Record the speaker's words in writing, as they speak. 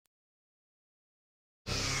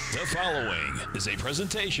The following is a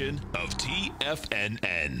presentation of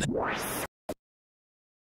TFNN.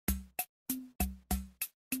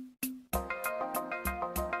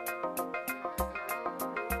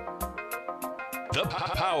 The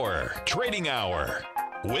Power Trading Hour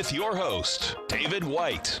with your host, David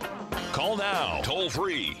White. Call now, toll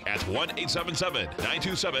free at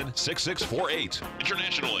 1-877-927-6648.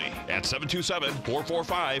 Internationally at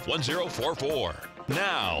 727-445-1044.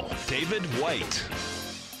 Now, David White.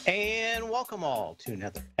 And welcome all to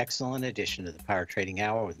another excellent edition of the Power Trading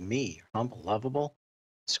Hour with me, your humble, lovable,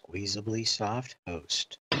 squeezably soft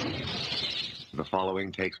host. The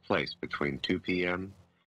following takes place between 2 p.m.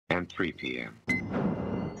 and 3 p.m.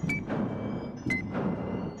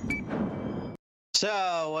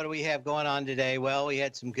 So what do we have going on today? Well, we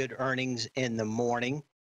had some good earnings in the morning.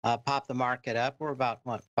 Popped the market up. We're about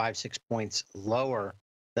 5-6 points lower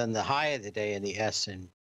than the high of the day in the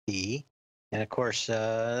S&P. And of course,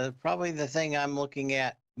 probably the thing I'm looking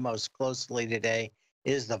at most closely today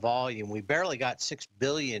is the volume. We barely got 6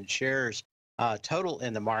 billion shares total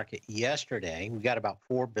in the market yesterday. We got about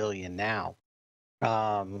 4 billion now.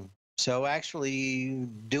 So actually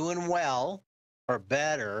doing well or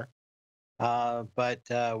better, but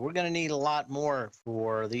we're going to need a lot more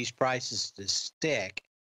for these prices to stick.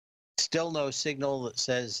 Still no signal that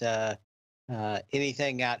says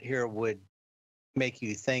anything out here would make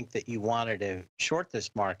you think that you wanted to short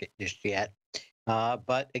this market just yet.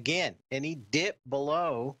 But again, any dip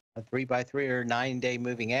below a 3x3 or 9-day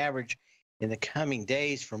moving average in the coming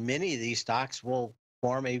days for many of these stocks will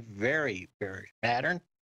form a very bearish pattern.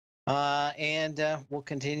 And we'll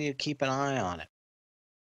continue to keep an eye on it.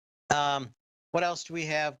 What else do we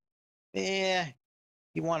have? You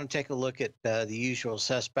want to take a look at the usual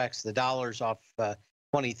suspects. The dollar's off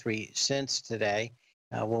 23 cents today.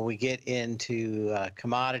 When we get into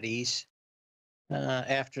commodities,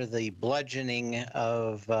 after the bludgeoning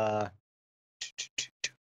of,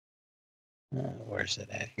 where's it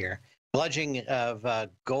at here? Bludgeoning of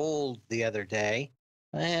gold the other day,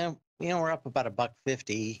 and we're up about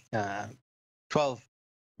 $1.50,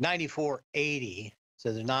 1294.80.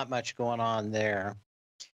 So there's not much going on there.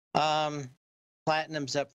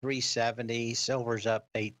 Platinum's up 370, silver's up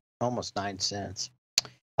almost 9 cents.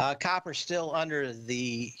 Copper's still under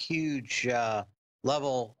the huge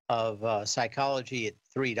level of psychology at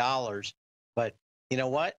 $3, but you know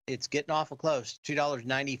what? It's getting awful close.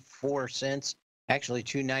 $2.94, actually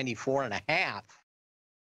 $2.94.5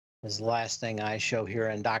 is the last thing I show here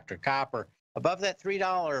in Dr. Copper. Above that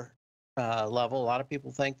 $3 level, a lot of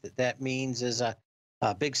people think that that means is a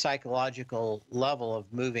big psychological level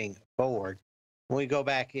of moving forward. When we go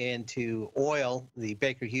back into oil, the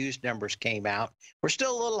Baker Hughes numbers came out. We're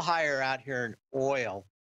still a little higher out here in oil.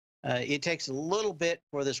 It takes a little bit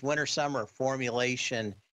for this winter-summer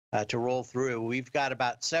formulation to roll through. We've got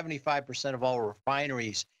about 75% of all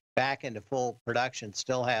refineries back into full production,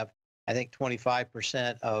 still have, I think,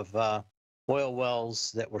 25% of oil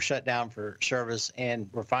wells that were shut down for service and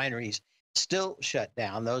refineries still shut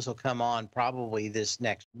down. Those will come on probably this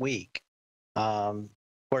next week. Of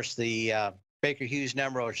course, the Baker Hughes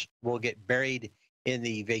numbers will get buried in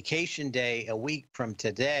the vacation day a week from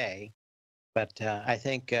today. But I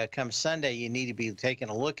think come Sunday, you need to be taking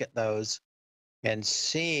a look at those and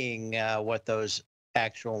seeing what those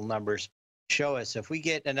actual numbers show us. If we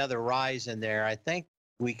get another rise in there, I think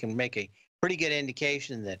we can make a pretty good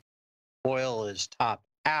indication that oil is topped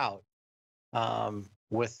out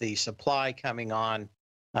with the supply coming on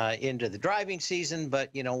into the driving season.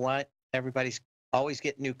 But you know what? Everybody's always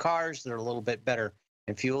getting new cars. They're a little bit better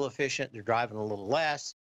and fuel efficient. They're driving a little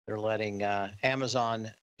less. They're letting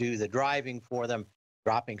Amazon do the driving for them,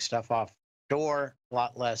 dropping stuff off the door, a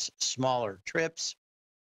lot less smaller trips.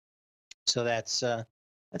 So that's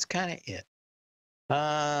kind of it.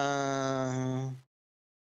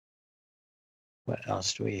 What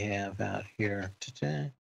else do we have out here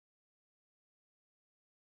today?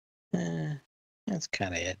 That's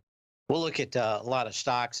kind of it. We'll look at a lot of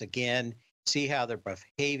stocks again, see how they're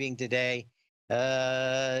behaving today.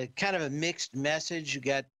 Kind of a mixed message. You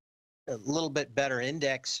got a little bit better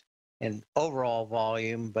index and overall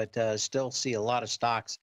volume, but still see a lot of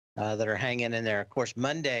stocks that are hanging in there. Of course,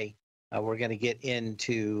 Monday, we're going to get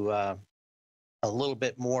into a little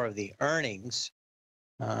bit more of the earnings.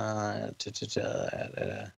 And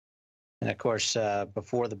of course,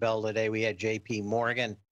 before the bell today, we had JP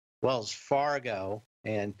Morgan, Wells Fargo,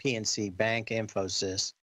 and PNC Bank,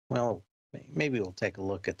 Infosys. Well, maybe we'll take a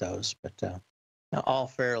look at those, but all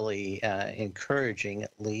fairly encouraging,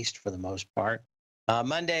 at least for the most part.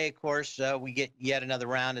 Monday, of course, we get yet another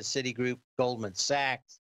round of Citigroup, Goldman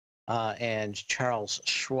Sachs. and Charles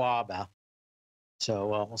Schwab. So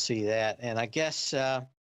we'll see that. And I guess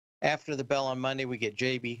after the bell on Monday, we get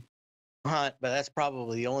JB Hunt, but that's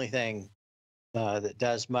probably the only thing that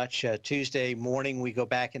does much. Tuesday morning, we go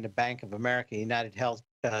back into Bank of America, United Health,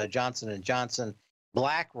 Johnson & Johnson,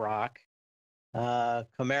 BlackRock,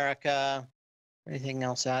 Comerica, anything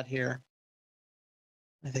else out here?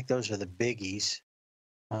 I think those are the biggies.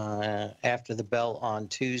 After the bell on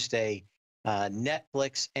Tuesday,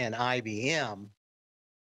 Netflix and IBM.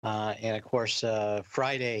 And of course,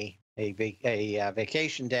 Friday, a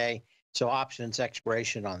vacation day, so options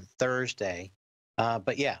expiration on Thursday.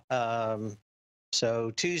 But yeah,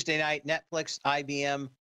 so Tuesday night, Netflix, IBM,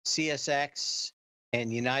 CSX,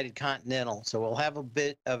 and United Continental. So we'll have a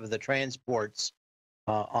bit of the transports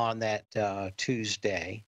on that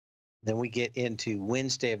Tuesday. Then we get into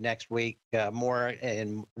Wednesday of next week, more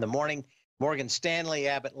in the morning, Morgan Stanley,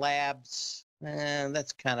 Abbott Labs, and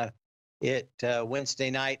that's kind of it. Wednesday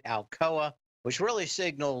night, Alcoa, which really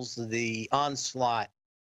signals the onslaught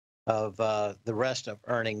of the rest of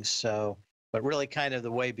earnings. So, but really kind of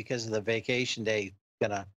the way, because of the vacation day,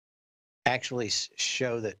 going to actually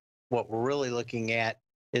show that what we're really looking at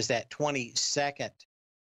is that 22nd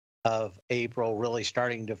of April really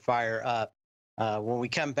starting to fire up. When we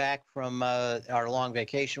come back from our long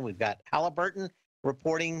vacation, we've got Halliburton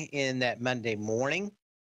reporting in that Monday morning.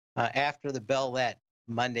 After the bell that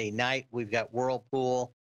Monday night, we've got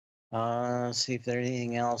Whirlpool. Let's see if there's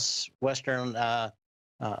anything else. Western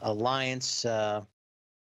Alliance,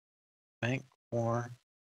 Bank Corp.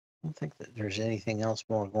 I don't think that there's anything else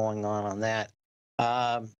more going on that.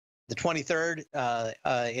 The 23rd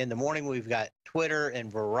in the morning, we've got Twitter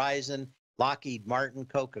and Verizon, Lockheed Martin,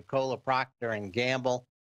 Coca-Cola, Procter & Gamble,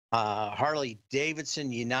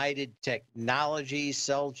 Harley-Davidson, United Technologies,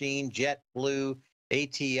 Celgene, JetBlue,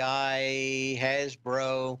 ATI,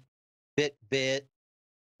 Hasbro, Fitbit,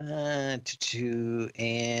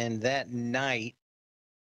 and that night,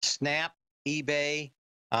 Snap, eBay,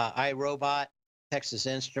 iRobot, Texas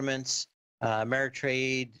Instruments,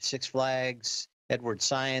 Ameritrade, Six Flags, Edward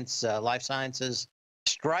Science, Life Sciences,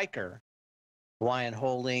 Stryker, Hawaiian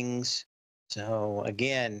Holdings. So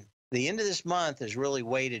again, the end of this month is really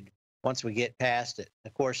weighted once we get past it.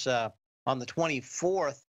 Of course, on the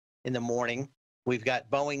 24th in the morning, we've got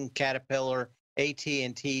Boeing, Caterpillar,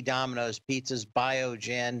 AT&T, Domino's Pizzas,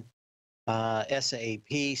 Biogen,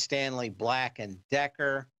 SAP, Stanley Black &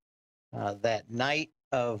 Decker. That night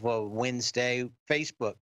of Wednesday,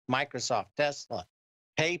 Facebook, Microsoft, Tesla,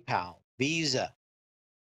 PayPal, Visa,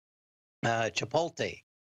 Chipotle,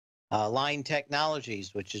 Line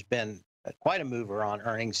Technologies, which has been quite a mover on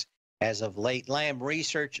earnings as of late, Lam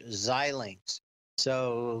Research, Xilinx.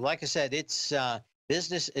 So like I said, it's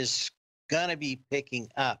business is going to be picking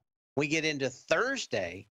up. We get into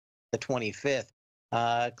Thursday, the 25th,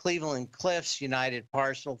 Cleveland Cliffs, United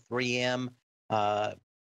Parcel, 3M,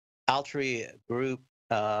 Altria Group,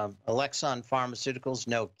 Alexon Pharmaceuticals,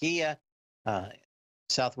 Nokia,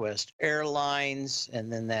 Southwest Airlines,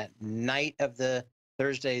 and then that night of the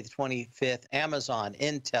Thursday, the 25th, Amazon,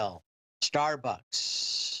 Intel,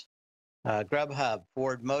 Starbucks, Grubhub,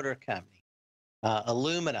 Ford Motor Company,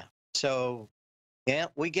 Illumina. So yeah,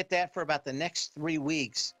 we get that for about the next 3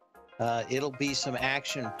 weeks. It'll be some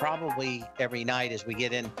action probably every night as we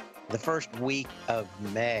get in the first week of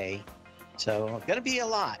May. So going to be a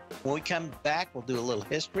lot. When we come back, we'll do a little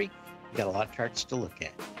history. We've got a lot of charts to look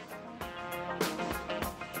at.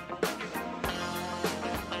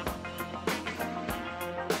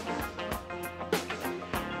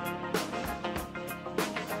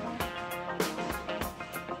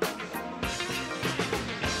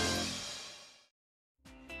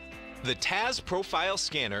 The TAS Profile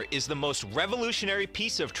Scanner is the most revolutionary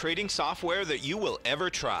piece of trading software that you will ever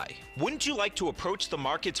try. Wouldn't you like to approach the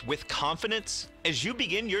markets with confidence? As you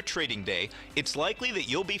begin your trading day, it's likely that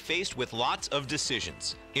you'll be faced with lots of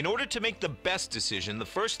decisions. In order to make the best decision, the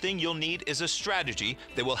first thing you'll need is a strategy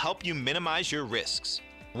that will help you minimize your risks.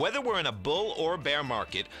 Whether we're in a bull or bear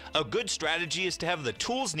market, a good strategy is to have the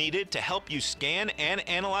tools needed to help you scan and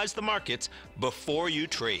analyze the markets before you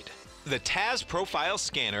trade. The TAS Profile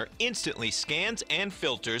Scanner instantly scans and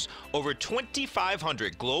filters over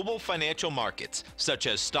 2,500 global financial markets, such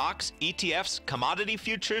as stocks, ETFs, commodity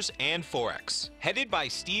futures, and Forex. Headed by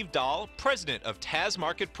Steve Dahl, president of TAS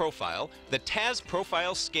Market Profile, the TAS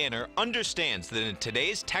Profile Scanner understands that in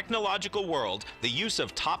today's technological world, the use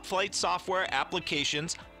of top-flight software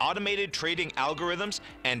applications, automated trading algorithms,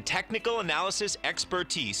 and technical analysis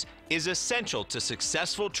expertise is essential to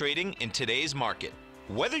successful trading in today's market.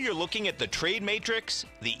 Whether you're looking at the trade matrix,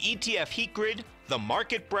 the ETF heat grid, The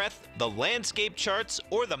market breadth, the landscape charts,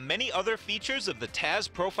 or the many other features of the TAS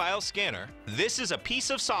Profile Scanner, this is a piece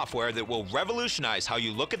of software that will revolutionize how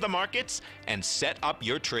you look at the markets and set up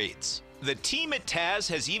your trades. The team at TAS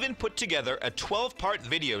has even put together a 12-part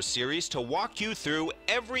video series to walk you through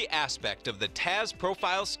every aspect of the TAS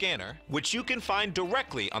Profile Scanner, which you can find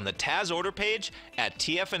directly on the TAS order page at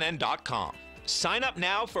TFNN.com. Sign up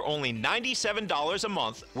now for only $97 a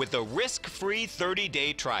month with a risk-free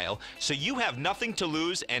 30-day trial, so you have nothing to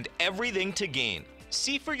lose and everything to gain.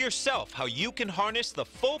 See for yourself how you can harness the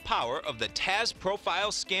full power of the TAS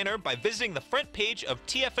Profile Scanner by visiting the front page of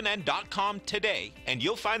TFNN.com today, and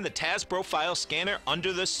you'll find the TAS Profile Scanner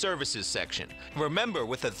under the Services section. Remember,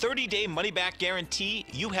 with a 30-day money-back guarantee,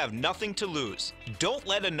 you have nothing to lose. Don't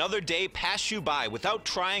let another day pass you by without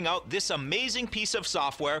trying out this amazing piece of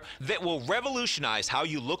software that will revolutionize how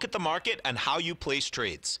you look at the market and how you place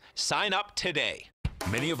trades. Sign up today.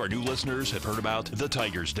 Many of our new listeners have heard about the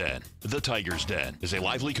Tiger's Den. The Tiger's Den is a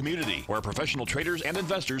lively community where professional traders and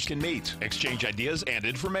investors can meet, exchange ideas and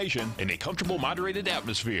information in a comfortable, moderated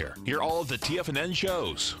atmosphere. Hear all of the TFNN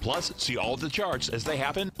shows, plus see all of the charts as they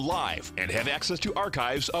happen live and have access to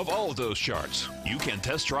archives of all of those charts. You can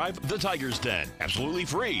test drive the Tiger's Den absolutely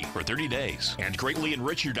free for 30 days and greatly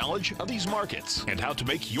enrich your knowledge of these markets and how to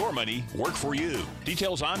make your money work for you.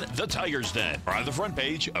 Details on the Tiger's Den are on the front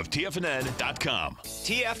page of TFNN.com.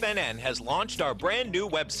 TFNN has launched our brand new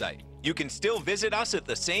website. You can still visit us at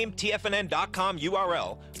the same TFNN.com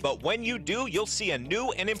URL, but when you do, you'll see a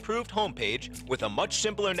new and improved homepage with a much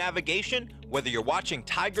simpler navigation, whether you're watching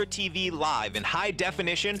Tiger TV live in high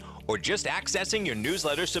definition or just accessing your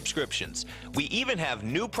newsletter subscriptions. We even have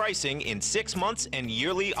new pricing in 6 months and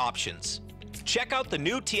yearly options. Check out the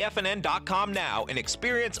new TFNN.com now and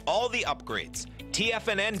experience all the upgrades.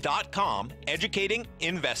 TFNN.com, educating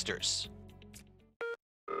investors.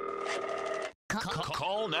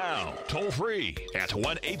 Call now, toll free at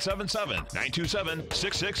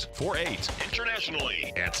 1-877-927-6648.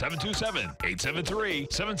 Internationally at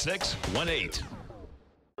 727-873-7618.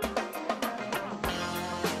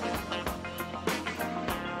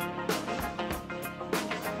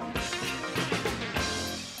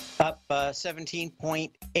 Up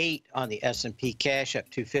 17.8 on the S&P cash, up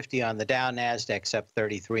 250 on the Dow, NASDAQ's up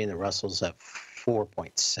 33, and the Russell's up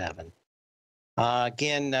 4.7.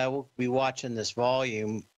 Again, we'll be watching this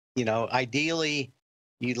volume. You know, ideally,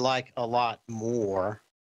 you'd like a lot more.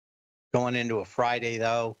 Going into a Friday,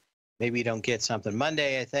 though, maybe you don't get something.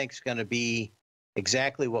 Monday, I think, is going to be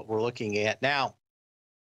exactly what we're looking at. Now,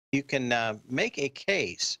 you can make a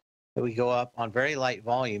case that we go up on very light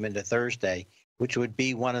volume into Thursday, which would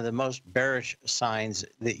be one of the most bearish signs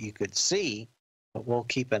that you could see, but we'll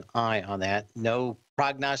keep an eye on that. No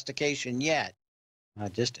prognostication yet.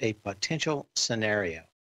 Just a potential scenario.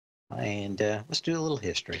 And let's do a little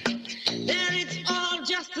history. And it's all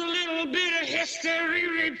just a little bit of history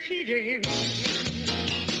repeating.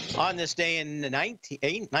 On this day in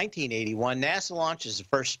 1981, NASA launches the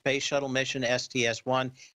first space shuttle mission, STS-1,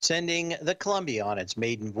 sending the Columbia on its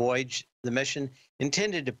maiden voyage. The mission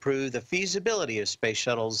intended to prove the feasibility of space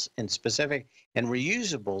shuttles in specific and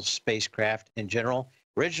reusable spacecraft in general.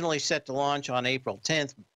 Originally set to launch on April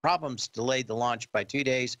 10th, problems delayed the launch by 2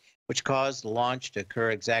 days, which caused the launch to occur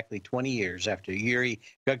exactly 20 years after Yuri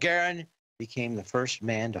Gagarin became the first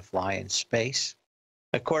man to fly in space.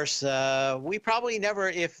 Of course, we probably never,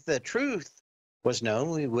 if the truth was known,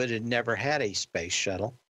 we would have never had a space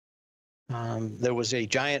shuttle. There was a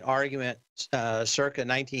giant argument circa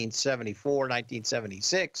 1974,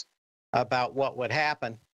 1976 about what would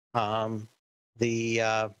happen.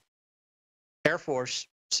 The Air Force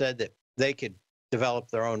said that they could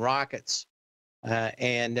develop their own rockets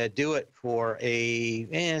and do it for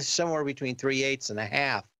somewhere between 3/8 and a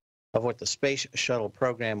half of what the space shuttle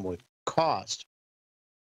program would cost.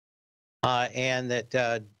 And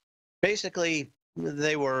that basically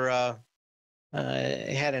they were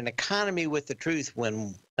had an economy with the truth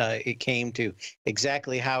when it came to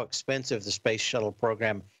exactly how expensive the space shuttle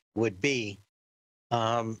program would be.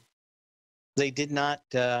 They did not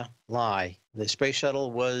lie. The space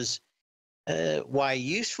shuttle was, why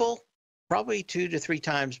useful, probably 2 to 3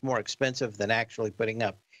 times more expensive than actually putting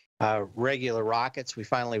up regular rockets. We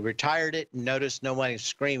finally retired it and noticed nobody's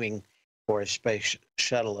screaming for a space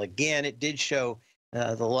shuttle again. It did show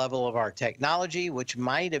the level of our technology, which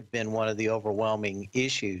might have been one of the overwhelming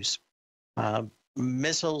issues.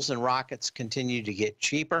 Missiles and rockets continue to get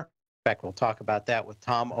cheaper. In fact, we'll talk about that with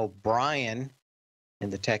Tom O'Brien in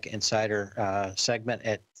the Tech Insider segment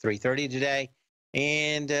at 3:30 today,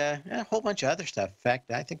 and a whole bunch of other stuff. In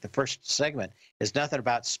fact, I think the first segment is nothing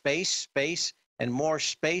about space, and more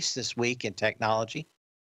space this week in technology.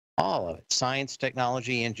 All of it, science,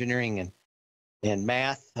 technology, engineering, and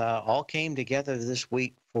math, all came together this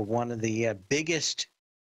week for one of the biggest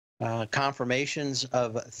confirmations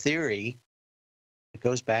of theory. It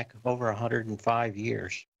goes back over 105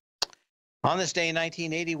 years. On this day in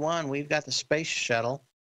 1981, we've got the space shuttle.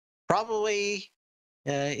 Probably,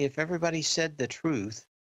 if everybody said the truth,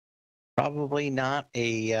 probably not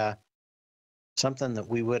a something that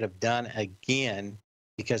we would have done again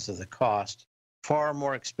because of the cost. Far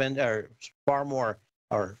more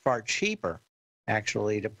far cheaper,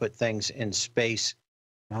 actually, to put things in space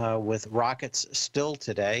with rockets still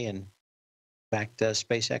today. And in fact,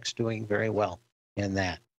 SpaceX doing very well in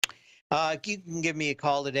that. You can give me a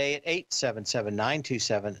call today at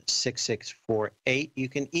 877-927-6648. You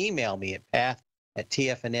can email me at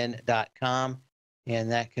path@tfnn.com,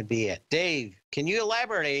 and that could be it. Dave, can you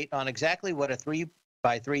elaborate on exactly what a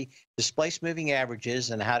 3x3 displaced moving average is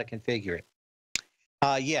and how to configure it?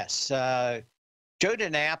 Yes. Joe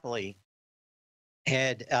DiNapoli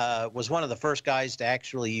was one of the first guys to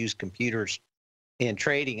actually use computers in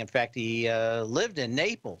trading. In fact, he lived in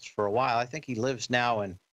Naples for a while. I think he lives now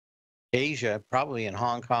in Asia, probably in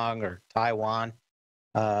Hong Kong or Taiwan,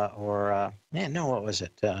 what was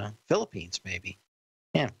it? Philippines, maybe.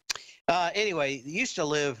 Yeah. Anyway, he used to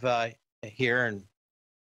live here and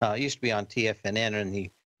used to be on TFNN in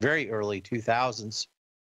the very early 2000s.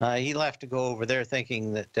 He left to go over there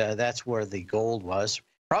thinking that that's where the gold was.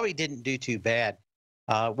 Probably didn't do too bad.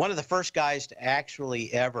 One of the first guys to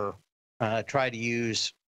actually ever try to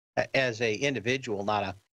use as a individual,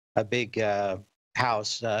 not a big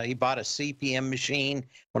house. He bought a CPM machine,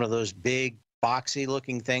 one of those big boxy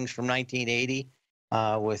looking things from 1980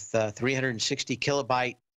 with 360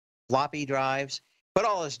 kilobyte floppy drives, put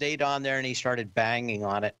all his data on there, and he started banging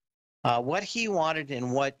on it. What he wanted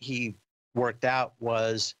and what he worked out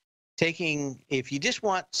was taking, if you just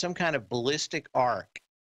want some kind of ballistic arc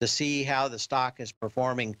to see how the stock is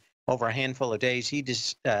performing over a handful of days, he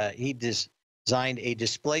designed a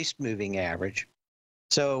displaced moving average.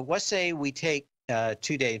 So let's say we take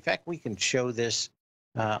 2 days. In fact, we can show this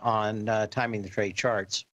on timing the trade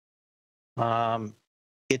charts.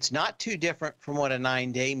 It's not too different from what a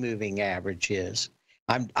 9-day moving average is.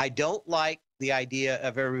 I don't like the idea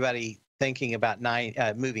of everybody thinking about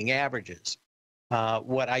moving averages.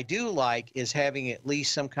 What I do like is having at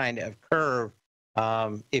least some kind of curve.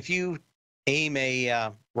 If you aim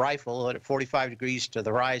a rifle at 45 degrees to the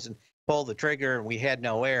horizon, pull the trigger, and we had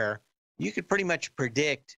no air, you could pretty much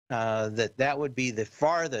predict that would be the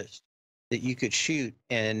farthest that you could shoot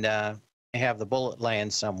and have the bullet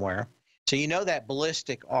land somewhere. So you know that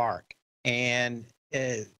ballistic arc. And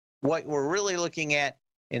what we're really looking at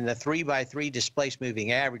in the 3x3 displaced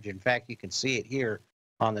moving average, in fact, you can see it here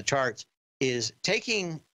on the charts, is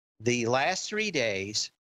taking the last 3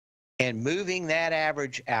 days and moving that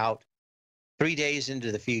average out 3 days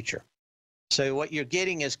into the future. So what you're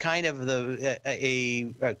getting is kind of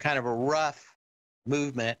a kind of a rough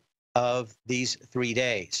movement of these 3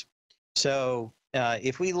 days. So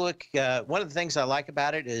if we look, one of the things I like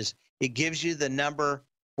about it is it gives you the number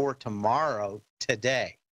for tomorrow,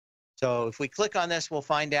 today. So if we click on this, we'll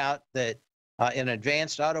find out that in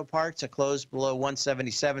advanced auto parts, a close below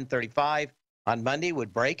 177.35 on Monday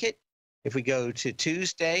would break it. If we go to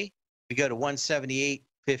Tuesday, we go to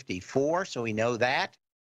 178.54, so we know that.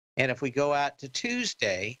 And if we go out to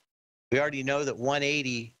Tuesday, we already know that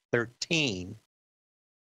 180.13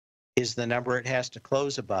 is the number it has to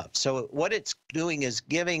close above. So what it's doing is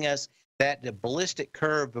giving us that ballistic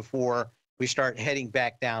curve before we start heading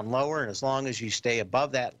back down lower. And as long as you stay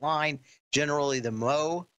above that line, generally the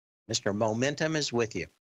Mr. Momentum is with you.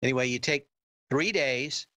 Anyway, you take 3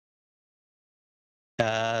 days.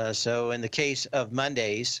 So in the case of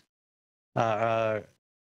Mondays,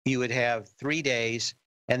 you would have 3 days,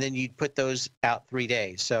 and then you'd put those out 3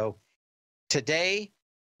 days. So today,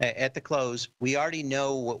 at the close, we already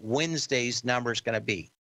know what Wednesday's number is going to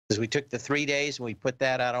be, because we took the 3 days and we put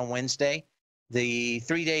that out on Wednesday. The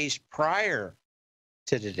 3 days prior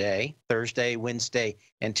to today, Thursday, Wednesday,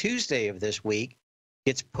 and Tuesday of this week,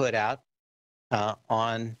 gets put out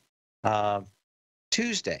on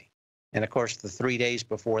Tuesday. And of course, the 3 days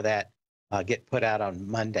before that get put out on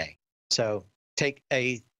Monday. So take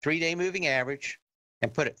a 3-day moving average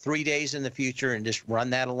and put it 3 days in the future and just run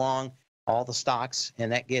that along all the stocks,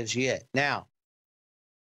 and that gives you it. Now,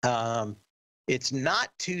 it's not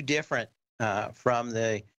too different from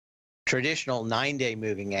the traditional 9-day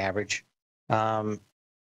moving average. Let's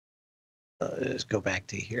go back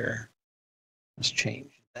to here. Let's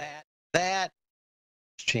change that. Let's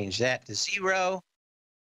change that to 0.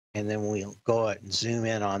 and then we'll go ahead and zoom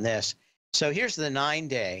in on this. So here's the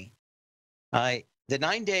 9-day. The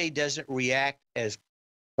 9-day doesn't react as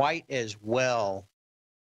quite as well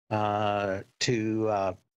to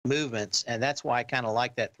movements, and that's why I kind of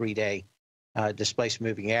like that 3-day displaced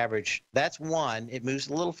moving average. That's one, it moves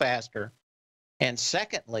a little faster. And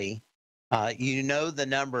secondly, you know the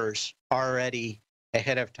numbers already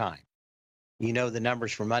ahead of time. You know the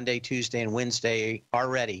numbers for Monday, Tuesday, and Wednesday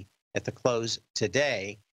already at the close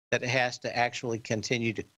today, that it has to actually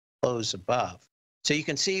continue to close above. So you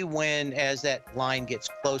can see when, as that line gets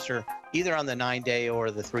closer, either on the 9-day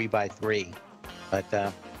or the 3x3.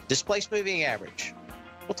 But displaced moving average,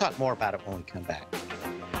 we'll talk more about it when we come back.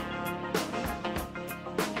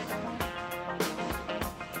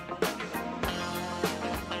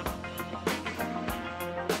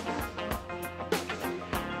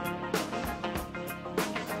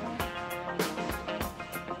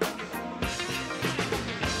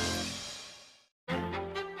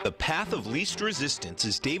 The Path of Least Resistance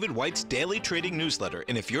is David White's daily trading newsletter,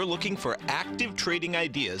 and if you're looking for active trading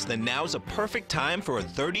ideas, then now's a perfect time for a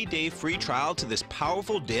 30-day free trial to this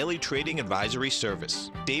powerful daily trading advisory service.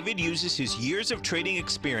 David uses his years of trading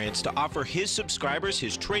experience to offer his subscribers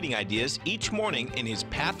his trading ideas each morning in his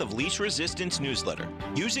Path of Least Resistance newsletter.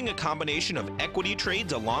 Using a combination of equity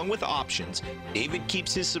trades along with options, David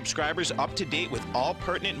keeps his subscribers up to date with all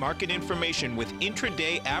pertinent market information with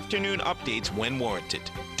intraday afternoon updates when warranted.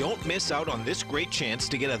 Don't miss out on this great chance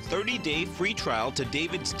to get a 30-day free trial to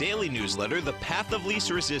David's daily newsletter, The Path of Least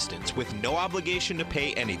Resistance, with no obligation to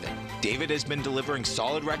pay anything. David has been delivering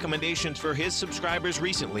solid recommendations for his subscribers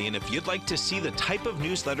recently, and if you'd like to see the type of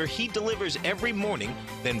newsletter he delivers every morning,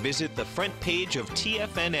 then visit the front page of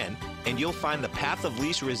TFNN and you'll find the Path of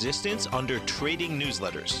Least Resistance under Trading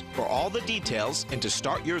Newsletters. For all the details and to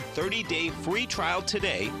start your 30-day free trial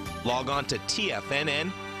today, log on to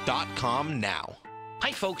TFNN.com now.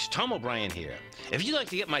 Hi folks, Tom O'Brien here. If you'd like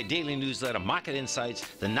to get my daily newsletter, Market Insights,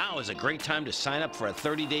 then now is a great time to sign up for a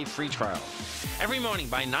 30-day free trial. Every morning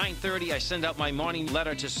by 9:30, I send out my morning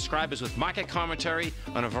letter to subscribers with market commentary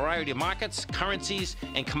on a variety of markets, currencies,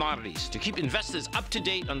 and commodities to keep investors up to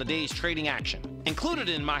date on the day's trading action. Included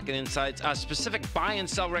in Market Insights are specific buy and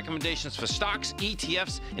sell recommendations for stocks,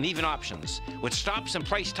 ETFs, and even options, with stops and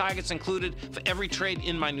price targets included for every trade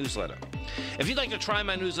in my newsletter. If you'd like to try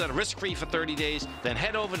my newsletter risk-free for 30 days, then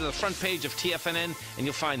head over to the front page of TFNN and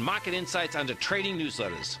you'll find Market Insights under Trading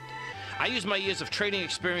Newsletters. I use my years of trading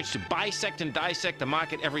experience to bisect and dissect the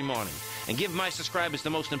market every morning and give my subscribers the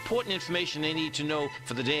most important information they need to know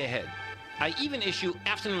for the day ahead. I even issue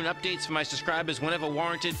afternoon updates for my subscribers whenever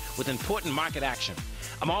warranted with important market action.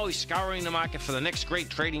 I'm always scouring the market for the next great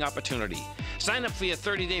trading opportunity. Sign up for your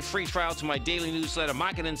 30-day free trial to my daily newsletter,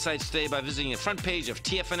 Market Insights, today by visiting the front page of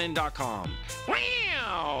TFNN.com.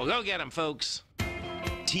 Wow! Go get 'em, folks!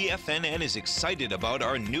 TFNN is excited about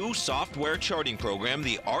our new software charting program,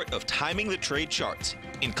 The Art of Timing the Trade Charts.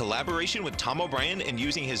 In collaboration with Tom O'Brien and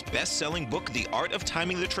using his best-selling book, The Art of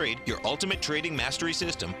Timing the Trade, Your Ultimate Trading Mastery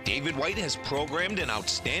System, David White has programmed an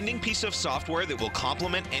outstanding piece of software that will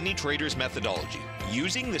complement any trader's methodology.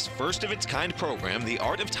 Using this first-of-its-kind program, The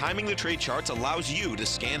Art of Timing the Trade Charts allows you to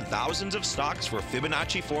scan thousands of stocks for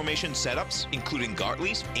Fibonacci formation setups, including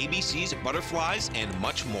Gartley's, ABC's, butterflies, and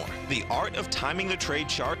much more. The Art of Timing the Trade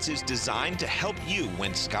Charts is designed to help you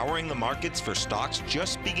when scouring the markets for stocks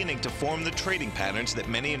just beginning to form the trading patterns that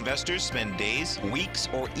many investors spend days, weeks,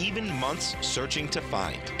 or even months searching to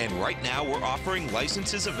find. And right now, we're offering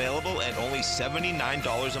licenses available at only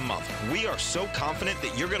 $79 a month. We are so confident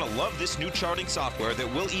that you're going to love this new charting software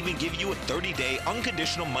that will even give you a 30-day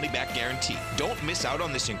unconditional money-back guarantee. Don't miss out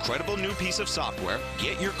on this incredible new piece of software.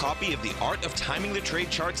 Get your copy of The Art of Timing the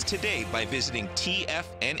Trade Charts today by visiting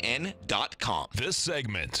TFNN.com. This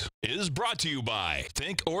segment is brought to you by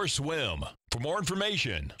Think or Swim. For more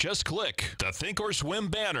information, just click the Think or Swim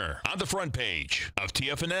banner on the front page of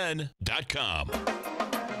TFNN.com.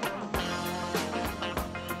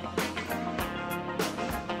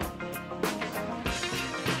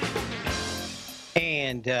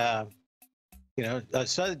 And,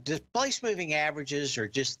 so displaced moving averages are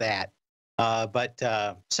just that. But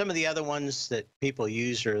some of the other ones that people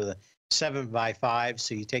use are the 7x5.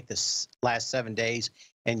 So you take the last 7 days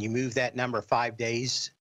and you move that number 5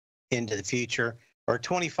 days into the future, or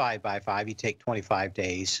 25x5, you take 25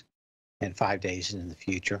 days and 5 days into the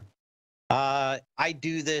future. I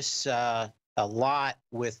do this a lot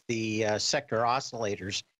with the sector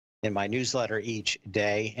oscillators in my newsletter each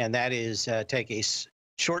day, and that is take a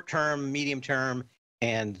short-term, medium-term,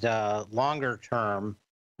 and longer-term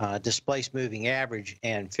displaced moving average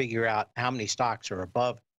and figure out how many stocks are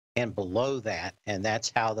above and below that, and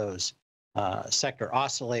that's how those sector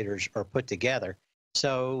oscillators are put together.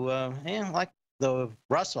 So, and like the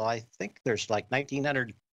Russell, I think there's like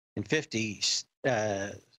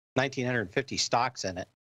 1,950 stocks in it.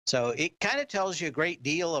 So it kind of tells you a great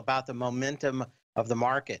deal about the momentum of the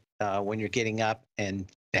market when you're getting up and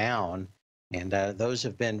down. And those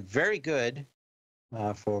have been very good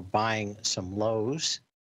for buying some lows.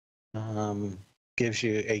 Gives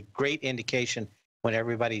you a great indication when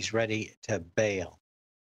everybody's ready to bail.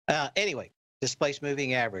 Anyway, displaced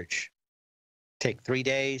moving average. Take 3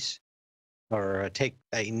 days or take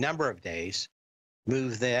a number of days,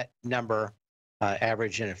 move that number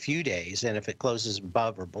average in a few days, and if it closes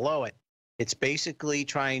above or below it, it's basically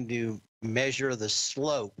trying to measure the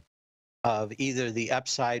slope of either the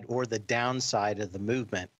upside or the downside of the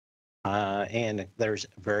movement. And there's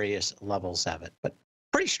various levels of it, but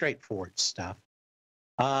pretty straightforward stuff.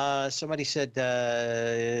 Somebody said,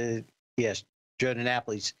 yes, Joe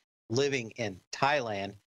DiNapoli's living in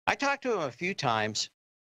Thailand. I talked to him a few times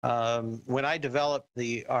when I developed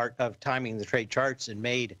the art of timing the trade charts and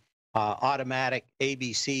made automatic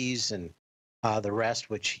ABCs and the rest,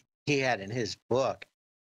 which he had in his book.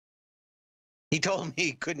 He told me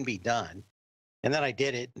it couldn't be done. And then I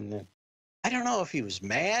did it. And I don't know if he was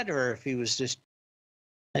mad or if he was just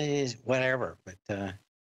whatever. But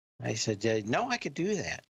I said, no, I could do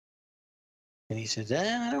that. And he said,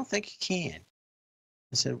 I don't think you can.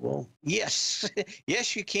 I said, well, yes,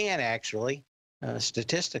 yes, you can actually,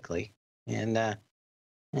 statistically. And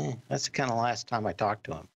that's the kind of last time I talked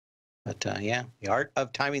to him. But yeah, the art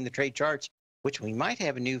of timing the trade charts, which we might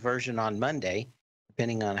have a new version on Monday,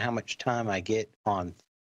 depending on how much time I get on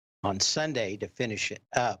Sunday to finish it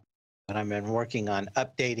up. But I've been working on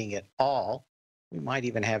updating it all. We might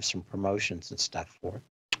even have some promotions and stuff for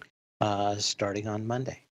it starting on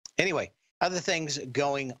Monday. Anyway, other things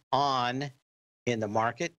going on in the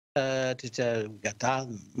market. Got that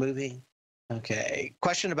moving. Okay.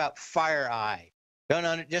 Question about FireEye. Don't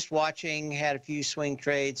own it, just watching. Had a few swing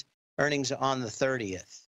trades. Earnings on the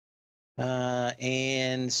 30th.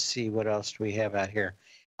 And see what else do we have out here.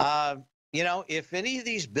 You know, if any of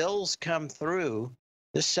these bills come through,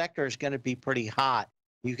 this sector is going to be pretty hot.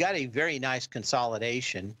 You've got a very nice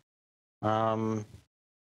consolidation. You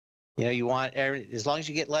know, you want, as long as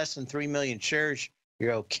you get less than 3 million shares,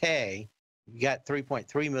 you're okay. You got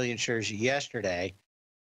 3.3 million shares yesterday.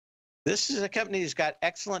 This is a company that's got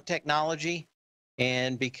excellent technology,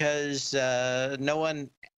 and because no one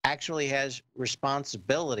actually has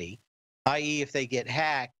responsibility, i.e. if they get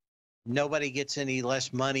hacked, nobody gets any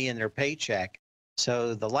less money in their paycheck.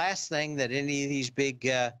 So the last thing that any of these big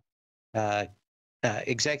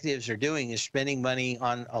executives are doing is spending money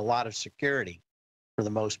on a lot of security, for the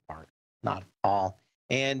most part, not all.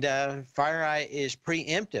 And FireEye is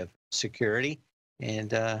preemptive security,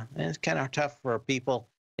 and it's kind of tough for people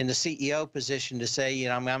in the CEO position to say, you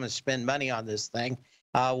know, I'm going to spend money on this thing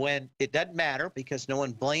when it doesn't matter because no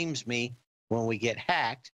one blames me when we get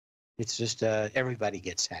hacked. It's just everybody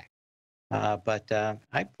gets hacked. But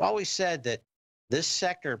I've always said that this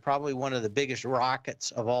sector, probably one of the biggest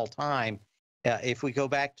rockets of all time. If we go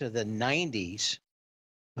back to the 90s,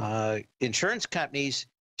 insurance companies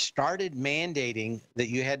started mandating that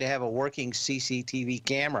you had to have a working CCTV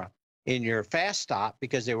camera in your fast stop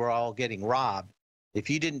because they were all getting robbed. If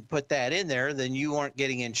you didn't put that in there, then you weren't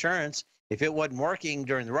getting insurance. If it wasn't working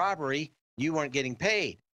during the robbery, you weren't getting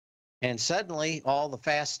paid. And suddenly, all the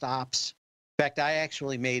fast stops. In fact, I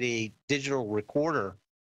actually made a digital recorder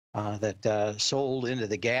that sold into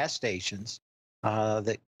the gas stations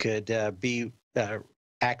that could be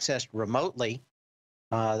accessed remotely.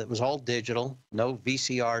 That was all digital, no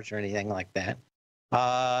VCRs or anything like that.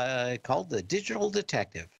 Called the Digital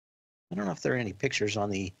Detective. I don't know if there are any pictures on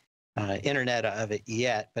the internet of it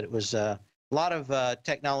yet, but it was a lot of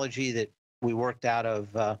technology that we worked out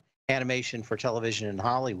of animation for television in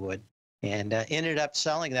Hollywood, and ended up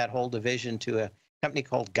selling that whole division to a company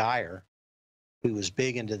called Geyer, who was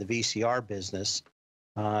big into the VCR business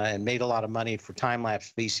and made a lot of money for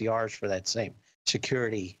time-lapse VCRs for that same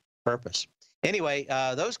security purpose. Anyway,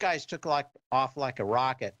 those guys took off like a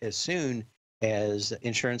rocket as soon as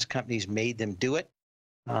insurance companies made them do it.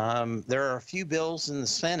 There are a few bills in the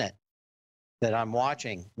Senate that I'm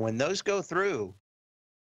watching. When those go through,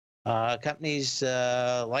 companies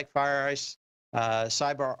like FireEye,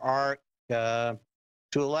 CyberArk, to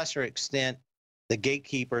a lesser extent, the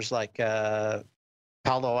gatekeepers like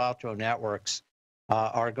Palo Alto Networks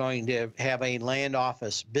are going to have a land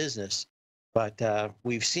office business. But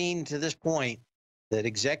we've seen to this point that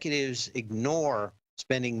executives ignore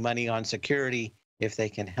spending money on security if they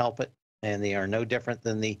can help it. and they are no different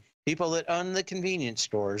than the people that own the convenience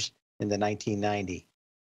stores in the 1990s.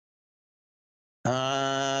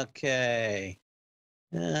 Okay.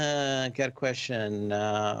 Got a question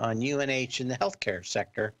on UNH in the healthcare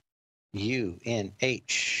sector.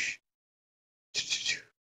 UNH.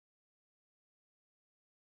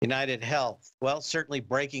 United Health. Well, certainly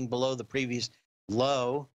breaking below the previous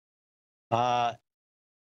low.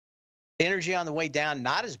 Energy on the way down,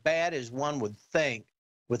 not as bad as one would think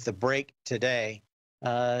with the break today.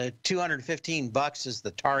 $215 is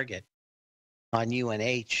the target on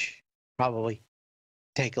UNH. Probably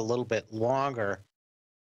take a little bit longer.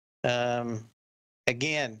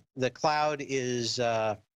 Again, the cloud is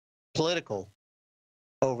political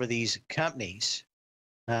over these companies.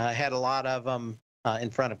 Had a lot of them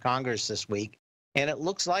in front of Congress this week, and it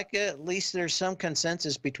looks like at least there's some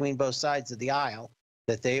consensus between both sides of the aisle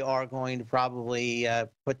that they are going to probably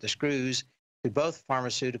put the screws to both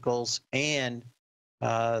pharmaceuticals and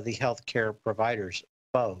the healthcare providers,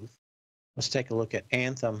 both. Let's take a look at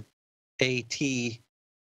Anthem, ATM.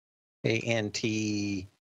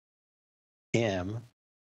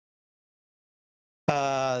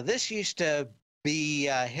 This used to be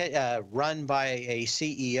run by a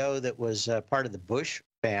CEO that was part of the Bush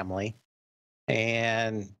family,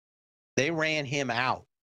 and they ran him out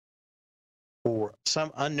for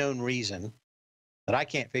some unknown reason that I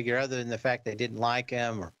can't figure, other than the fact they didn't like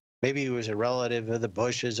him, or maybe he was a relative of the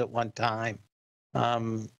Bushes at one time.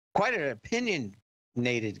 Quite an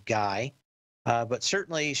opinionated guy, but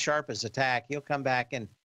certainly sharp as a tack. He'll come back in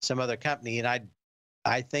some other company, and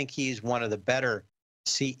I think he's one of the better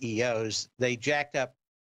CEOs. They jacked up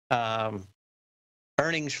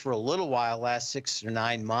earnings for a little while, last 6 or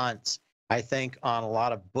 9 months, I think, on a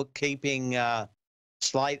lot of bookkeeping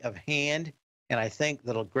sleight of hand. And I think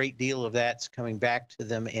that a great deal of that's coming back to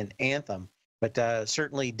them in Anthem. But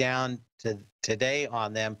certainly down to today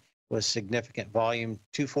on them was significant volume,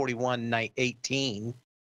 241.18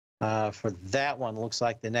 for that one. Looks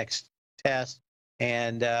like the next test.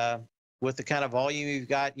 And with the kind of volume you've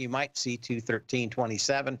got, you might see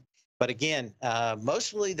 213.27. But again,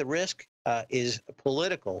 mostly the risk is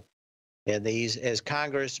political in these, as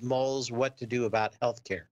Congress mulls what to do about health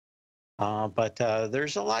care. But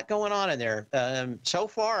there's a lot going on in there. So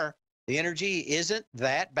far, the energy isn't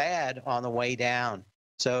that bad on the way down.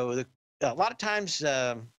 So a lot of times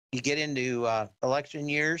you get into election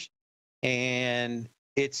years, and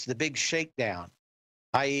it's the big shakedown,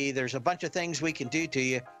 i.e. there's a bunch of things we can do to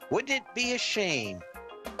you. Wouldn't it be a shame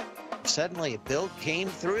if suddenly a bill came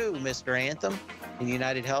through, Mr. Anthem, in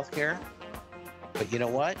United Healthcare? But you know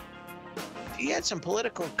what? If you had some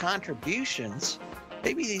political contributions,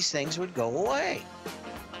 maybe these things would go away.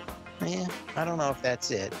 Yeah, I don't know if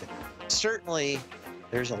that's it. But certainly,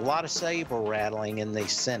 there's a lot of saber rattling in the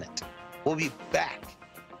Senate. We'll be back.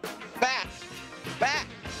 Back.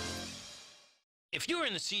 If you're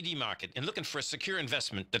in the CD market and looking for a secure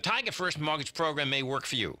investment, the Tiger First Mortgage Program may work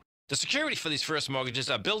for you. The security for these first mortgages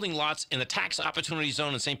are building lots in the Tax Opportunity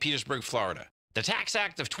Zone in St. Petersburg, Florida. The Tax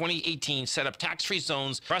Act of 2018 set up tax-free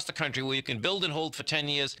zones across the country where you can build and hold for 10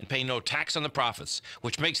 years and pay no tax on the profits,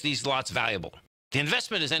 which makes these lots valuable. The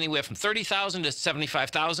investment is anywhere from $30,000 to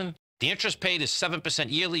 $75,000. The interest paid is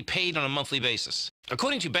 7% yearly, paid on a monthly basis.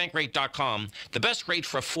 According to Bankrate.com, the best rate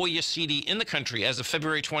for a 4-year CD in the country as of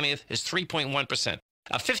February 20th is 3.1%.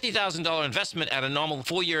 A $50,000 investment at a normal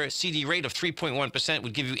 4-year CD rate of 3.1%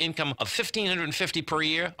 would give you income of $1,550 per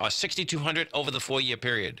year, or $6,200 over the 4-year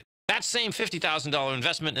period. That same $50,000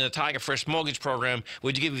 investment in the Tiger First Mortgage Program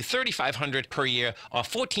would give you $3,500 per year, or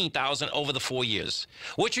 $14,000 over the 4 years.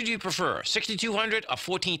 Which would you prefer, $6,200 or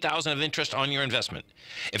 $14,000 of interest on your investment?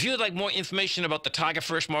 If you would like more information about the Tiger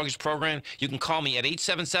First Mortgage Program, you can call me at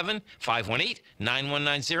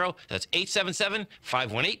 877-518-9190. That's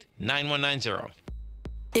 877-518-9190.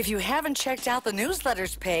 If you haven't checked out the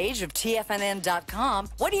newsletters page of TFNN.com,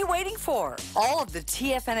 what are you waiting for? All of the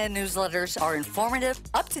TFNN newsletters are informative,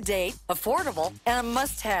 up-to-date, affordable, and a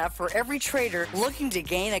must-have for every trader looking to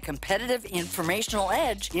gain a competitive informational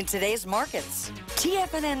edge in today's markets.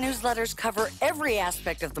 TFNN newsletters cover every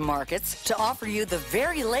aspect of the markets to offer you the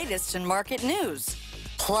very latest in market news.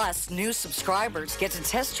 Plus, new subscribers get to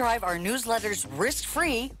test drive our newsletters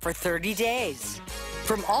risk-free for 30 days.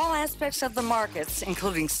 From all aspects of the markets,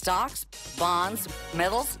 including stocks, bonds,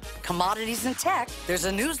 metals, commodities, and tech, there's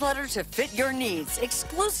a newsletter to fit your needs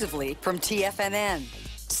exclusively from TFNN.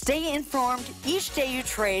 Stay informed each day you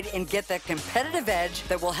trade and get that competitive edge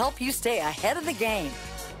that will help you stay ahead of the game.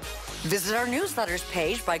 Visit our newsletters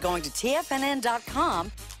page by going to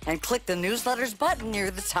TFNN.com and click the newsletters button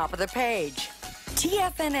near the top of the page.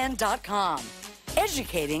 TFNN.com.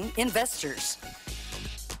 educating investors.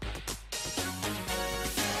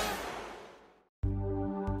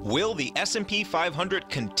 Will the S&P 500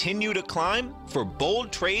 continue to climb? For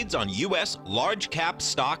bold trades on U.S. large-cap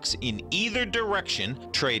stocks in either direction,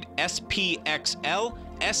 trade SPXL,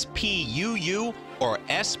 SPUU, or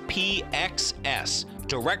SPXS.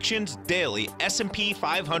 Directions Daily S&P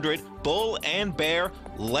 500 Bull and Bear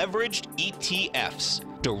Leveraged ETFs.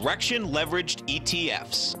 Direction Leveraged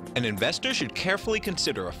ETFs. An investor should carefully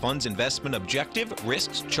consider a fund's investment objective,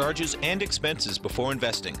 risks, charges, and expenses before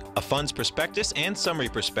investing. A fund's prospectus and summary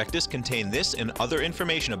prospectus contain this and other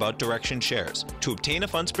information about Direction shares. To obtain a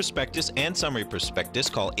fund's prospectus and summary prospectus,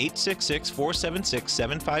 call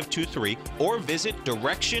 866-476-7523 or visit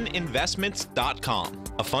directioninvestments.com.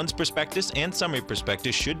 A fund's prospectus and summary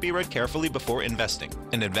prospectus should be read carefully before investing.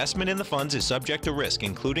 An investment in the funds is subject to risk,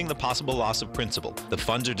 including the possible loss of principal. The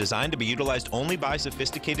funds are designed to be utilized only by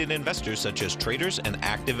sophisticated investors such as traders and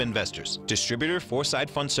active investors. Distributor Foreside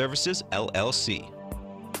Fund Services, LLC.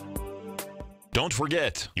 Don't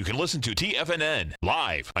forget, you can listen to TFNN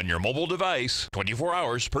live on your mobile device 24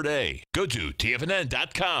 hours per day. Go to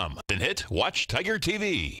TFNN.com, then hit Watch Tiger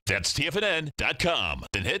TV. That's TFNN.com,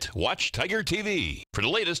 then hit Watch Tiger TV for the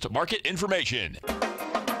latest market information.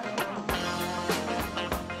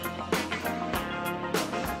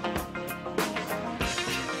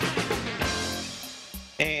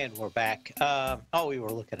 And we're back. We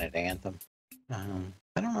were looking at Anthem. I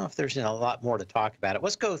don't know if there's a lot more to talk about it.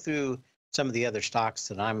 Let's go through some of the other stocks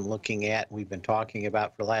that I'm looking at, we've been talking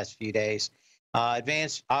about for the last few days.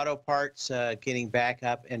 Advanced Auto Parts getting back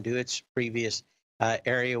up into its previous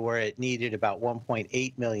area where it needed about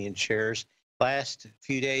 1.8 million shares. Last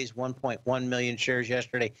few days, 1.1 million shares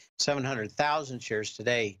yesterday, 700,000 shares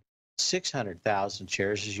today, 600,000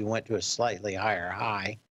 shares as you went to a slightly higher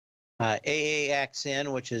high.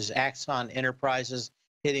 AAXN, which is Axon Enterprises,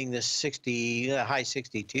 hitting the high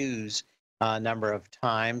 62s number of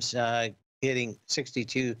times, hitting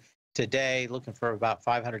 62 today, looking for about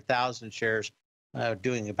 500,000 shares,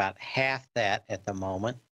 doing about half that at the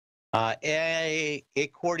moment.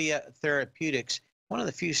 Acordia Therapeutics, one of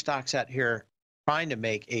the few stocks out here trying to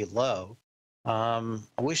make a low. I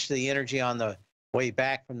wish the energy on the way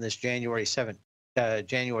back from this January 11th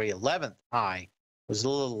high was a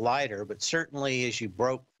little lighter, but certainly as you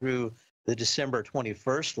broke through the December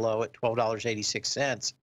 21st low at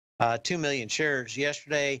 $12.86, 2 million shares.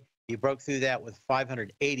 Yesterday, you broke through that with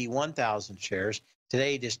 581,000 shares.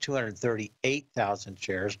 Today, just 238,000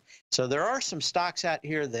 shares. So there are some stocks out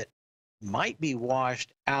here that might be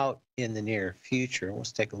washed out in the near future.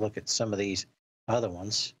 Let's take a look at some of these other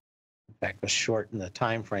ones. In fact, let's shorten the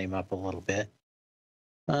time frame up a little bit.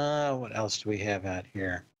 What else do we have out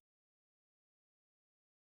here?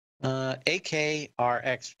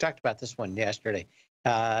 AKRX, we talked about this one yesterday.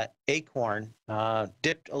 Acorn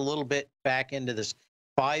dipped a little bit back into this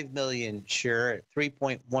 5 million share at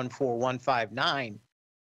 3.14159.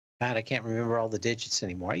 God, I can't remember all the digits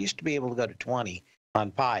anymore. I used to be able to go to 20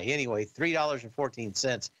 on Pi. Anyway,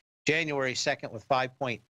 $3.14. January 2nd with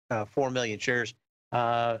 5.4 million shares.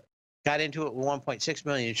 Got into it with 1.6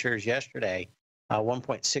 million shares yesterday.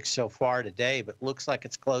 1.6 so far today, but looks like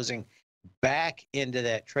it's closing back into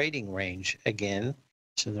that trading range again.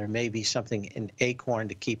 So there may be something in Acorn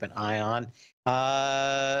to keep an eye on.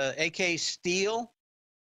 AK Steel,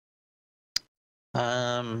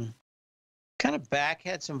 kind of back,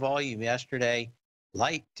 had some volume yesterday.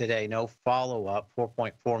 Light today, no follow-up,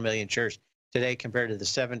 4.4 million shares today compared to the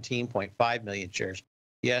 17.5 million shares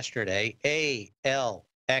yesterday.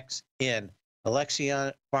 ALXN,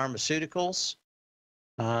 Alexion Pharmaceuticals,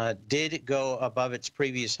 did go above its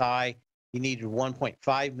previous high. You needed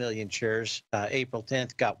 1.5 million shares. April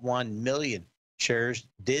 10th got 1 million shares.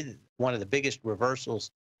 Did one of the biggest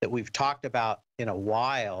reversals that we've talked about in a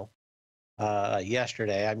while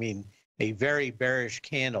yesterday. I mean, a very bearish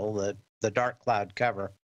candle, the dark cloud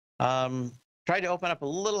cover. Tried to open up a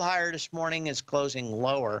little higher this morning. Is closing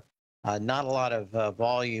lower. Not a lot of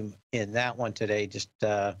volume in that one today. Just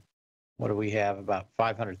what do we have? About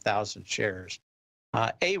 500,000 shares.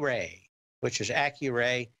 Array, which is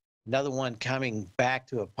Accuray, another one coming back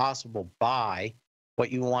to a possible buy. What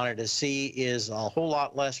you wanted to see is a whole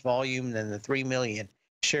lot less volume than the 3 million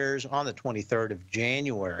shares on the 23rd of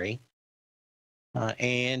January.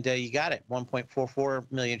 And you got it, 1.44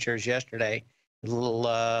 million shares yesterday. A little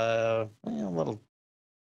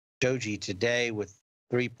doji today with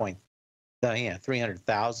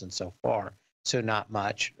 300,000 so far. So not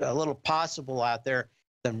much. A little possible out there.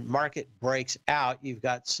 The market breaks out. You've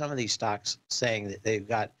got some of these stocks saying that they've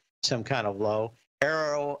got some kind of low.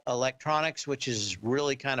 Aero electronics, which is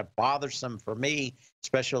really kind of bothersome for me,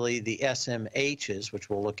 especially the SMHs, which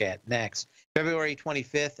we'll look at next. February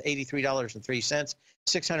 25th, $83.03,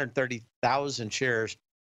 630,000 shares.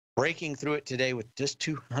 Breaking through it today with just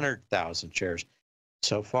 200,000 shares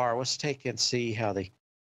so far. Let's take and see how the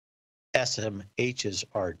SMHs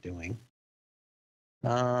are doing.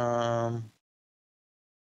 Go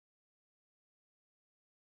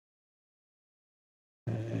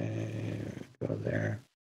there.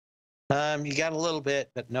 You got a little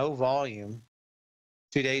bit, but no volume.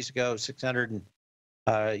 2 days ago,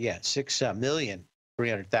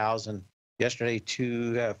 6,300,000. Yesterday,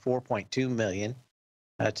 4.2 million.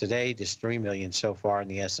 Today, just 3 million so far in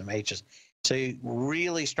the SMHs. So you're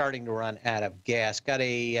really starting to run out of gas. Got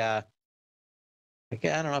a, I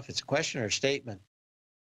don't know if it's a question or a statement.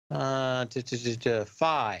 5.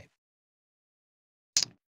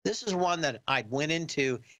 This is one that I went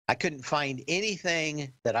into. I couldn't find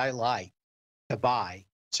anything that I like to buy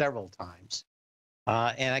several times.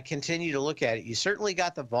 And I continue to look at it. You certainly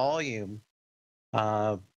got the volume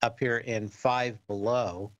up here in 5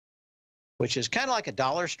 below, which is kind of like a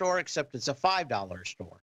dollar store, except it's a $5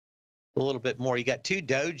 store. A little bit more. You got 2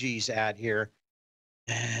 dojis out here.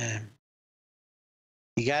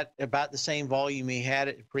 You got about the same volume you had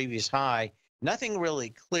at the previous high. Nothing really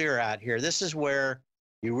clear out here. This is where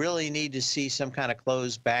you really need to see some kind of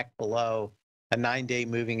close back below a 9-day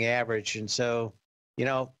moving average. And so, you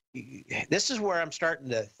know, this is where I'm starting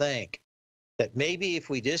to think that maybe if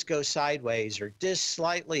we just go sideways or just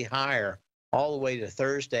slightly higher all the way to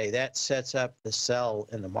Thursday, that sets up the sell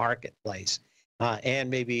in the marketplace and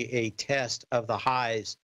maybe a test of the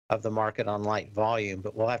highs of the market on light volume.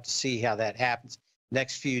 But we'll have to see how that happens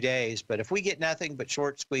next few days. But if we get nothing but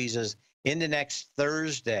short squeezes into next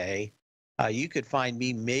Thursday, you could find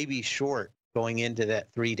me maybe short going into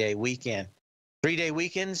that 3-day weekend. 3-day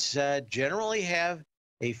weekends generally have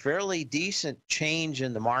a fairly decent change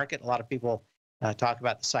in the market. A lot of people talk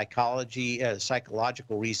about the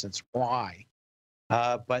psychological reasons why,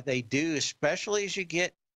 but they do, especially as you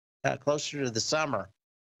get closer to the summer.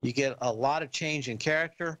 You get a lot of change in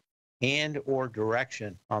character and or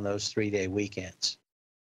direction on those 3-day weekends.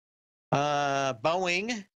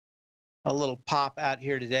 Boeing, a little pop out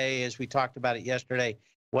here today, as we talked about it yesterday,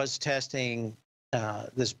 was testing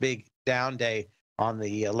this big down day on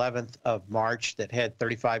the 11th of March that had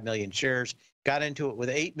 35 million shares. Got into it with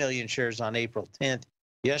 8 million shares on April 10th.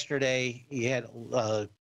 Yesterday, he had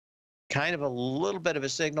kind of a little bit of a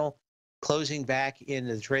signal, closing back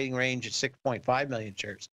into the trading range at 6.5 million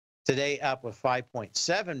shares. Today, up with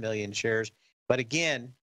 5.7 million shares. But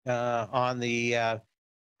again, on the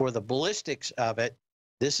for the ballistics of it,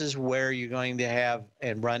 this is where you're going to have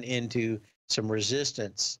and run into some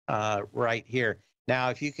resistance right here.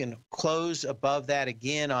 Now, if you can close above that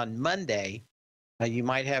again on Monday, you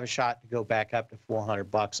might have a shot to go back up to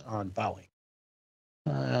 $400 on Boeing.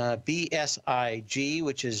 BSIG,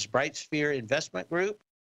 which is Bright Sphere Investment Group.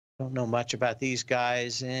 Don't know much about these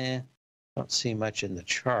guys. Don't see much in the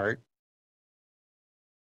chart.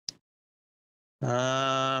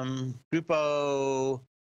 Grupo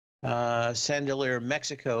Santander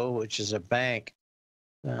Mexico, which is a bank.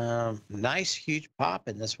 Nice, huge pop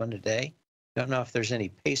in this one today. Don't know if there's any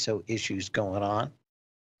peso issues going on.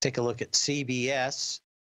 Take a look at CBS,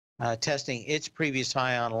 testing its previous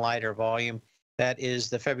high on a lighter volume. That is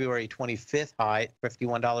the February 25th high,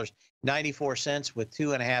 $51.94 with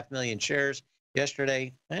 2.5 million shares.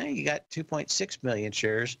 Yesterday, you got 2.6 million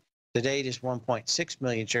shares. Today, just 1.6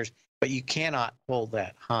 million shares, but you cannot hold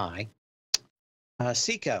that high.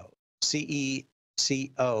 CECO,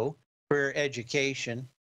 C-E-C-O, Career Education.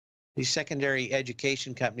 These secondary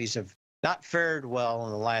education companies have not fared well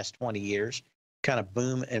in the last 20 years, kind of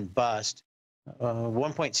boom and bust.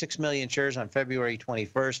 1.6 million shares on February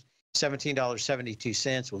 21st,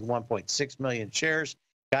 $17.72 with 1.6 million shares.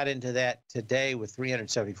 Got into that today with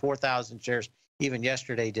 374,000 shares. Even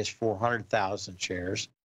yesterday, just 400,000 shares.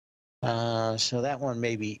 So that one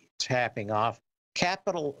may be tapping off.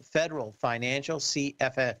 Capital Federal Financial,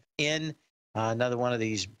 CFFN, another one of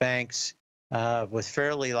these banks with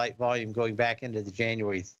fairly light volume going back into the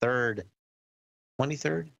January 3rd,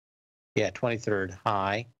 23rd? Yeah, 23rd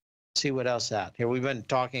high. See what else out here. We've been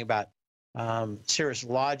talking about Cirrus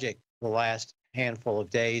Logic the last handful of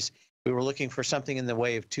days. We were looking for something in the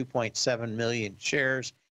way of 2.7 million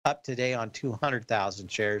shares, up today on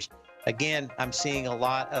 200,000 shares. Again, I'm seeing a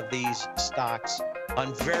lot of these stocks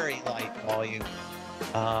on very light volume.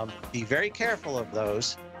 Be very careful of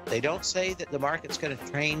those. They don't say that the market's going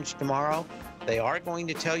to change tomorrow. They are going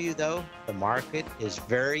to tell you, though, the market is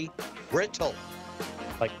very brittle,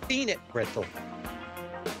 like peanut brittle.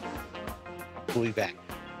 We'll be back.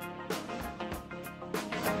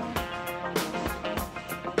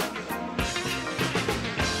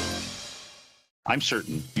 I'm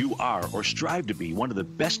certain you are or strive to be one of the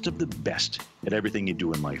best at everything you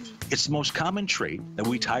do in life. It's the most common trait that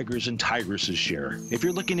we tigers and tigresses share. If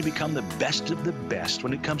you're looking to become the best of the best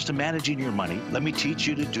when it comes to managing your money, let me teach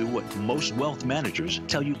you to do what most wealth managers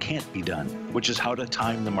tell you can't be done, which is how to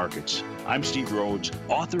time the markets. I'm Steve Rhodes,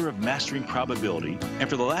 author of Mastering Probability, and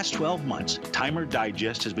for the last 12 months, Timer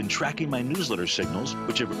Digest has been tracking my newsletter signals,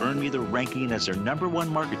 which have earned me the ranking as their #1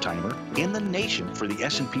 market timer in the nation for the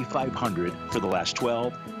S&P 500 for the last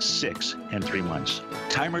 12, 6, and 3 months.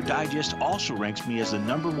 Timer Digest also ranks me as the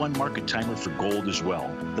 #1 market timer for gold as well.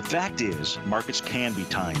 The fact is, markets can be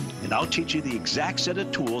timed, and I'll teach you the exact set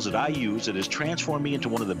of tools that I use that has transformed me into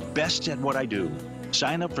one of the best at what I do.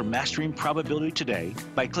 Sign up for Mastering Probability today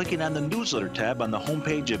by clicking on the newsletter tab on the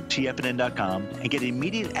homepage of TFNN.com and get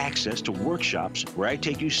immediate access to workshops where I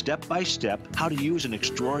take you step by step how to use an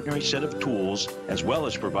extraordinary set of tools as well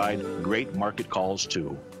as provide great market calls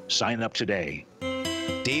too. Sign up today.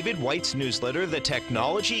 David White's newsletter, The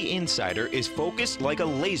Technology Insider, is focused like a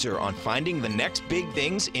laser on finding the next big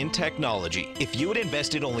things in technology. If you had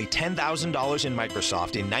invested only $10,000 in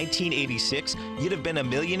Microsoft in 1986, you'd have been a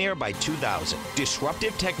millionaire by 2000.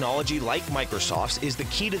 Disruptive technology like Microsoft's is the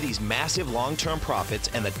key to these massive long-term profits,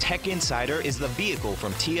 and the Tech Insider is the vehicle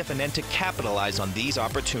from TFNN to capitalize on these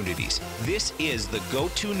opportunities. This is the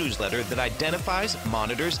go-to newsletter that identifies,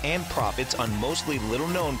 monitors, and profits on mostly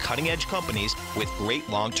little-known cutting-edge companies with great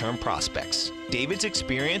long-term prospects. David's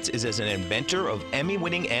experience is as an inventor of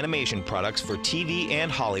Emmy-winning animation products for TV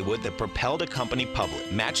and Hollywood that propelled a company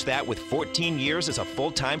public. Match that with 14 years as a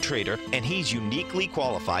full-time trader, and he's uniquely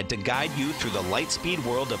qualified to guide you through the light-speed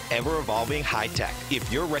world of ever-evolving high-tech.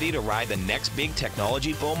 If you're ready to ride the next big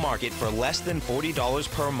technology bull market for less than $40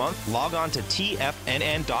 per month, log on to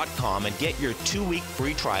TFNN.com and get your 2-week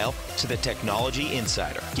free trial to the Technology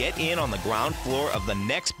Insider. Get in on the ground floor of the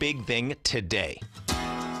next big thing today.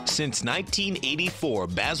 Since 1984,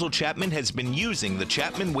 Basil Chapman has been using the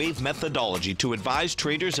Chapman Wave methodology to advise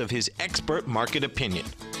traders of his expert market opinion.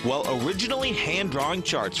 While originally hand-drawing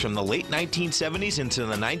charts from the late 1970s into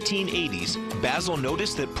the 1980s, Basil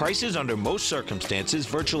noticed that prices under most circumstances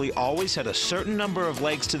virtually always had a certain number of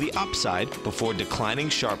legs to the upside before declining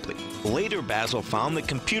sharply. Later, Basil found that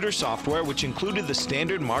computer software, which included the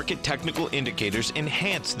standard market technical indicators,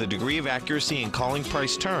 enhanced the degree of accuracy in calling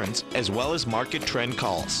price turns, as well as market trend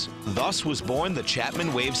calls. Thus was born the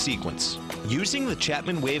Chapman Wave sequence. Using the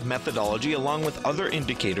Chapman Wave methodology along with other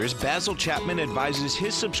indicators, Basil Chapman advises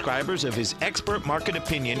his subscribers of his expert market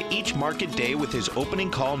opinion each market day with his opening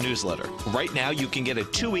call newsletter. Right now, you can get a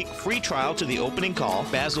 2-week free trial to the opening call,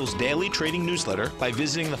 Basil's daily trading newsletter, by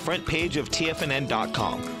visiting the front page of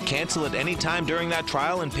TFNN.com. Cancel at any time during that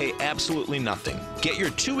trial and pay absolutely nothing. Get your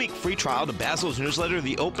 2-week free trial to Basil's newsletter,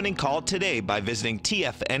 The Opening Call, today by visiting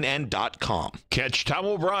TFNN.com. Catch Tom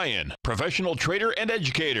O'Brien, professional trader and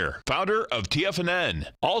educator, founder of TFNN.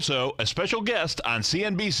 Also, a special guest on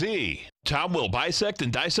CNBC. Tom will bisect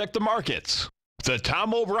and dissect the markets. The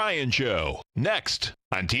Tom O'Brien Show, next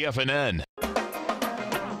on TFNN.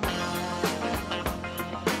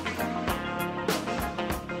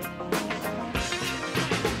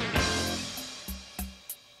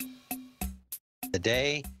 The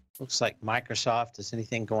day looks like Microsoft. Is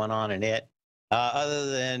anything going on in it?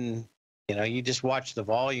 Other than, you just watch the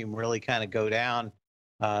volume really kind of go down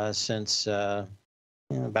since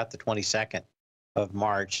about the 22nd of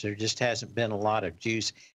March. There just hasn't been a lot of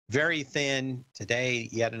juice. Very thin today,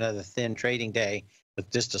 yet another thin trading day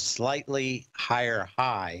with just a slightly higher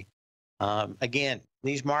high. Again,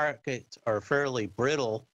 these markets are fairly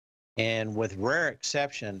brittle, and with rare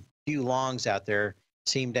exception, few longs out there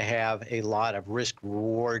seem to have a lot of risk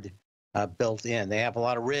reward built in. They have a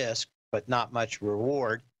lot of risk, but not much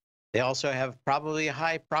reward. They also have probably a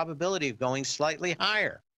high probability of going slightly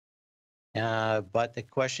higher. But the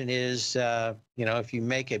question is, if you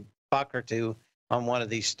make a buck or two on one of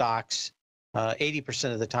these stocks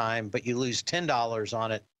 80% of the time, but you lose $10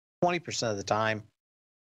 on it 20% of the time,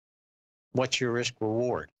 what's your risk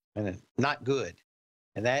reward? And not good.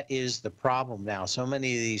 And that is the problem now. So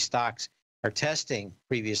many of these stocks are testing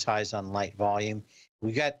previous highs on light volume.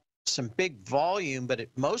 We got some big volume, but it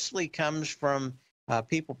mostly comes from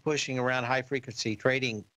people pushing around high-frequency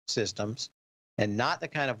trading systems, and not the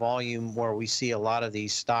kind of volume where we see a lot of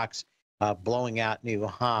these stocks blowing out new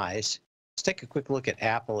highs. Let's take a quick look at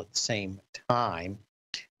Apple at the same time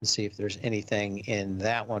and see if there's anything in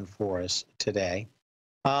that one for us today.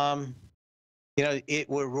 We're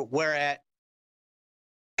at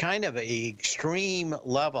kind of a extreme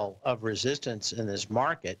level of resistance in this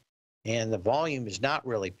market, and the volume is not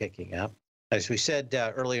really picking up. As we said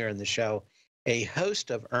earlier in the show, a host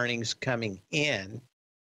of earnings coming in.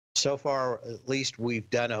 So far, at least we've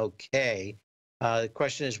done okay. The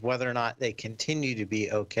question is whether or not they continue to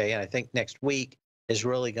be okay, and I think next week is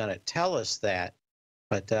really going to tell us that.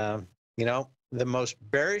 But, you know, the most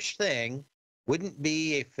bearish thing wouldn't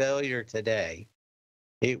be a failure today.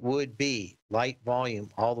 It would be light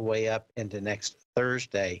volume all the way up into next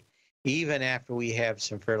Thursday, even after we have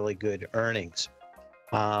some fairly good earnings.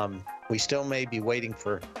 We still may be waiting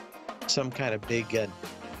for some kind of big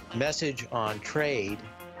message on trade,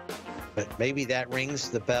 but maybe that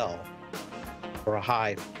rings the bell for a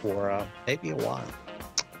high for maybe a while.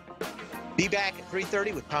 Be back at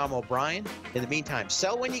 3:30 with Tom O'Brien. In the meantime,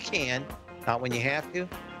 sell when you can, not when you have to.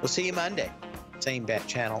 We'll see you Monday. Same bat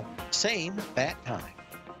channel, same bat time.